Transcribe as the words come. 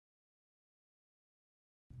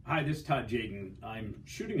Hi, this is Todd Jaden. I'm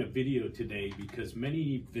shooting a video today because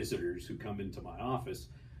many visitors who come into my office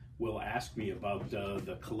will ask me about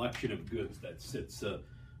the collection of goods that sits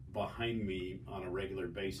behind me on a regular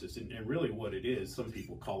basis. And really what it is, some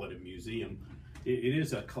people call it a museum. It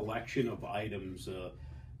is a collection of items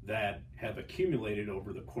that have accumulated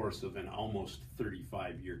over the course of an almost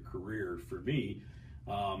 35-year career for me.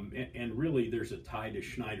 And really there's a tie to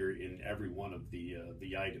Schneider in every one of the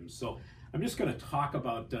items. So I'm just going to talk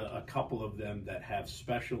about a couple of them that have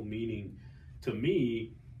special meaning to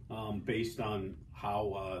me based on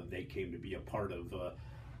how they came to be a part of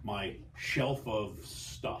my shelf of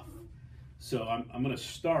stuff. So I'm going to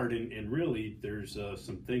start, and really there's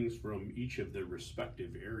some things from each of the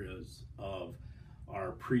respective areas of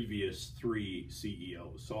our previous three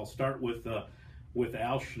CEOs. So I'll start with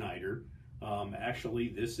Al Schneider. Actually,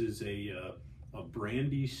 this is a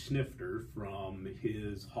brandy snifter from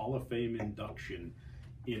his Hall of Fame induction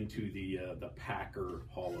into the Packer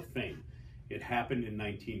Hall of Fame. It happened in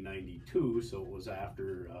 1992, so it was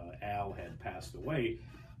after Al had passed away.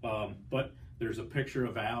 But there's a picture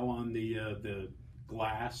of Al on the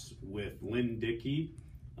glass with Lynn Dickey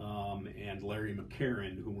and Larry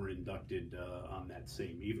McCarran, who were inducted on that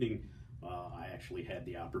same evening. I actually had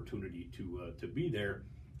the opportunity to be there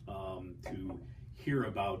to hear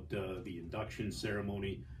about the induction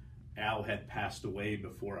ceremony. Al had passed away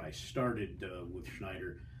before I started with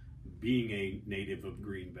Schneider. Being a native of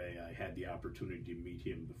Green Bay, I had the opportunity to meet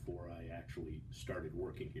him before I actually started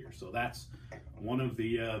working here. So that's one of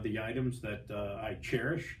the items that I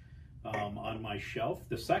cherish on my shelf.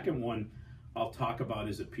 The second one I'll talk about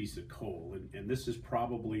is a piece of coal, and this is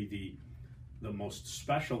probably the most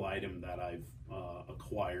special item that I've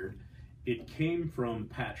acquired. It came from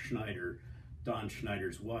Pat Schneider, Don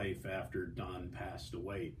Schneider's wife, after Don passed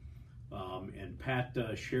away. And Pat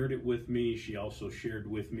shared it with me. She also shared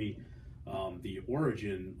with me the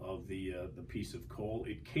origin of the piece of coal.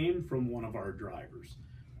 It came from one of our drivers,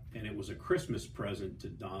 and it was a Christmas present to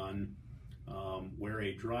Don, where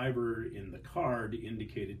a driver in the card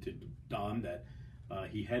indicated to Don that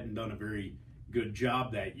he hadn't done a very good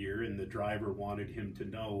job that year, and the driver wanted him to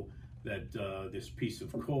know that this piece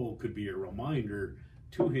of coal could be a reminder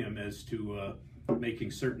to him as to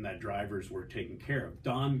making certain that drivers were taken care of.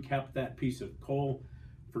 Don kept that piece of coal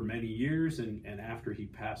for many years, and after he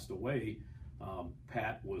passed away,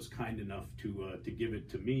 Pat was kind enough to give it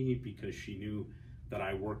to me because she knew that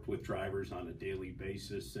I worked with drivers on a daily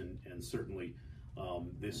basis, and certainly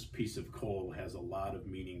this piece of coal has a lot of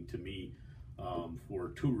meaning to me for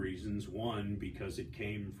two reasons. One, because it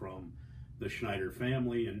came from the Schneider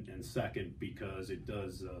family, and second, because it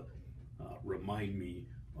does remind me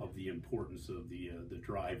of the importance of the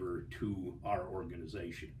driver to our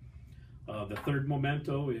organization. The third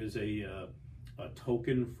memento is a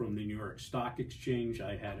token from the New York Stock Exchange.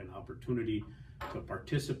 I had an opportunity to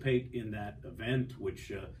participate in that event,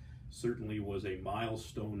 which certainly was a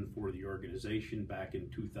milestone for the organization back in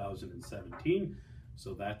 2017.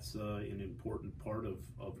 So that's an important part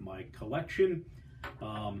of my collection.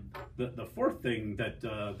 The fourth thing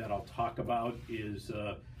that I'll talk about is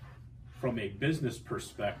from a business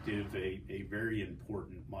perspective, a very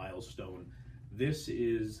important milestone. This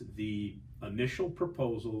is the initial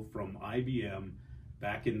proposal from IBM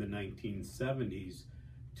back in the 1970s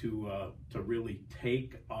to really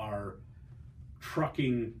take our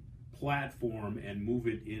trucking platform and move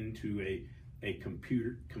it into a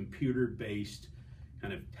computer-based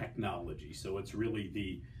kind of technology. So it's really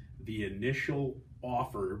the initial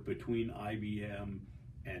offer between IBM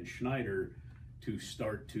and Schneider to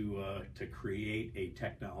start to create a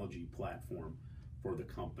technology platform for the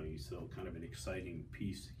company. So kind of an exciting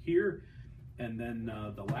piece here. And then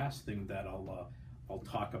the last thing that I'll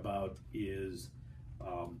talk about is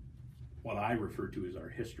what I refer to as our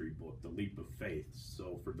history book, The Leap of Faith.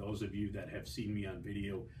 So for those of you that have seen me on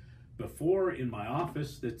video before in my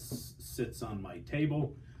office, that sits on my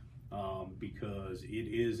table because it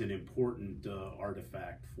is an important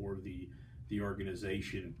artifact for the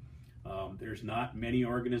organization. There's not many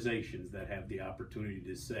organizations that have the opportunity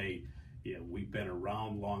to say, yeah, we've been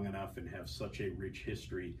around long enough and have such a rich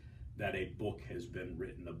history that a book has been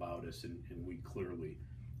written about us, and we clearly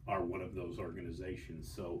are one of those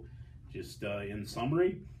organizations. So just in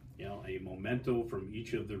summary, a memento from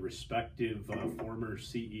each of the respective former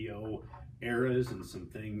CEO eras, and some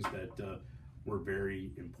things that were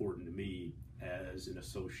very important to me as an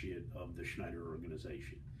associate of the Schneider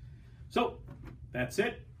organization. So that's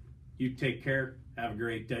it. You take care. Have a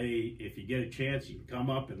great day. If you get a chance, you can come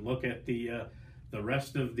up and look at the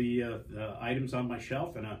rest of the items on my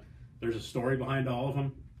shelf, and there's a story behind all of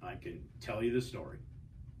them. I can tell you the story.